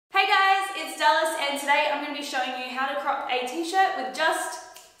and today I'm going to be showing you how to crop a t-shirt with just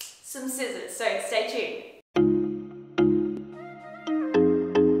some scissors, so stay tuned.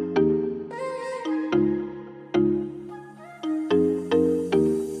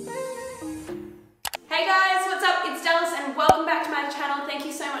 Hey guys, what's up? It's Dallas and welcome back to my channel. Thank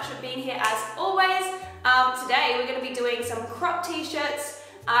you so much for being here as always. Today we're going to be doing some crop t-shirts.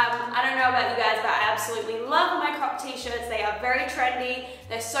 I don't know about you guys, but I absolutely love my crop t-shirts. They are very trendy.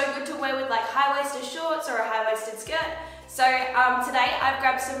 They're so good to wear with like high-waisted shorts or a high-waisted skirt. So today I've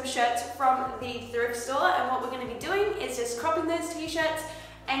grabbed some shirts from the thrift store, and what we're going to be doing is just cropping those t-shirts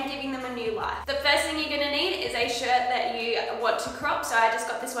and giving them a new life. The first thing you're going to need is a shirt that you want to crop. So I just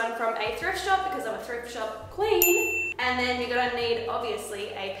got this one from a thrift shop because I'm a thrift shop queen. And then you're going to need obviously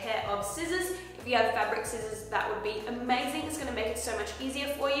a pair of scissors. If you have fabric scissors, that would be amazing. It's going to make it so much easier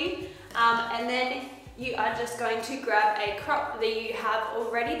for you. And then you are just going to grab a crop that you have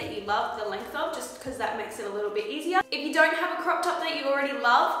already that you love the length of, just because that makes it a little bit easier. If you don't have a crop top that you already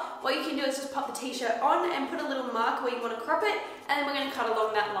love, what you can do is just pop the t-shirt on and put a little mark where you want to crop it, and then we're going to cut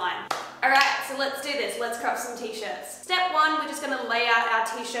along that line. Alright, so let's do this. Let's crop some t-shirts. Step one, we're just going to lay out our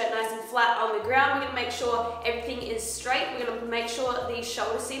t-shirt nice and flat on the ground. We're going to make sure everything is straight. We're going to make sure the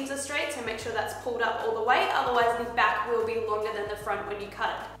shoulder seams are straight, so make sure that's pulled up all the way, otherwise the back will be longer than the front when you cut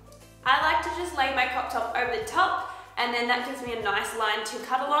it. I like to just lay my crop top over the top, and then that gives me a nice line to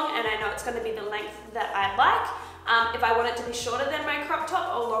cut along, and I know it's going to be the length that I like. If I want it to be shorter than my crop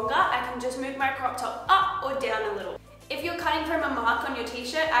top or longer, I can just move my crop top up or down a little. If you're cutting from a mark on your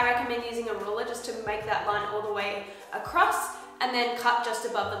t-shirt, I recommend using a ruler just to make that line all the way across, and then cut just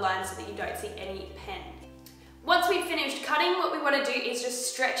above the line so that you don't see any pen. Once we've finished cutting, what we want to do is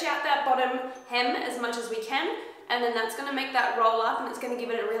just stretch out that bottom hem as much as we can, and then that's going to make that roll up, and it's going to give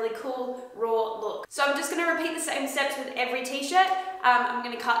it a really cool raw look. So I'm just going to repeat the same steps with every t-shirt. I'm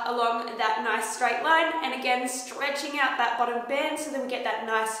going to cut along that nice straight line, and again stretching out that bottom band so that we get that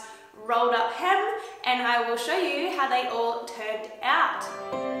nice rolled up hem, and I will show you how they all turned out.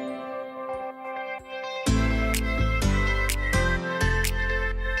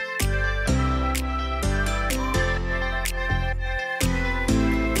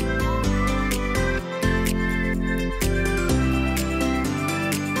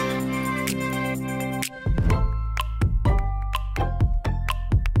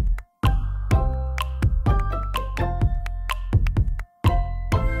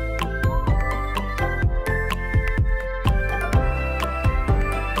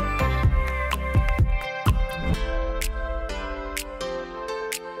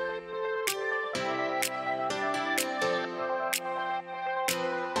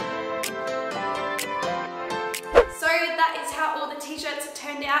 That is how all the t-shirts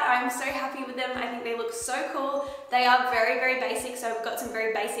turned out. I'm so happy with them. I think they look so cool. They are very, very basic. So we've got some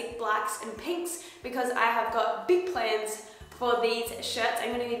very basic blacks and pinks because I have got big plans for these shirts.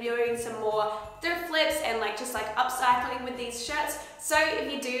 I'm going to be doing some more thrift flips and just upcycling with these shirts. So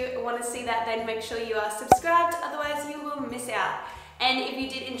if you do want to see that, then make sure you are subscribed, otherwise you will miss out. And if you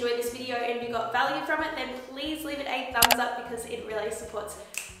did enjoy this video and you got value from it, then please leave it a thumbs up because it really supports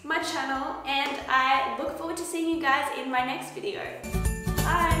my channel, and I look forward to seeing you guys in my next video.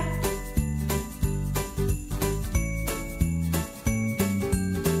 Bye!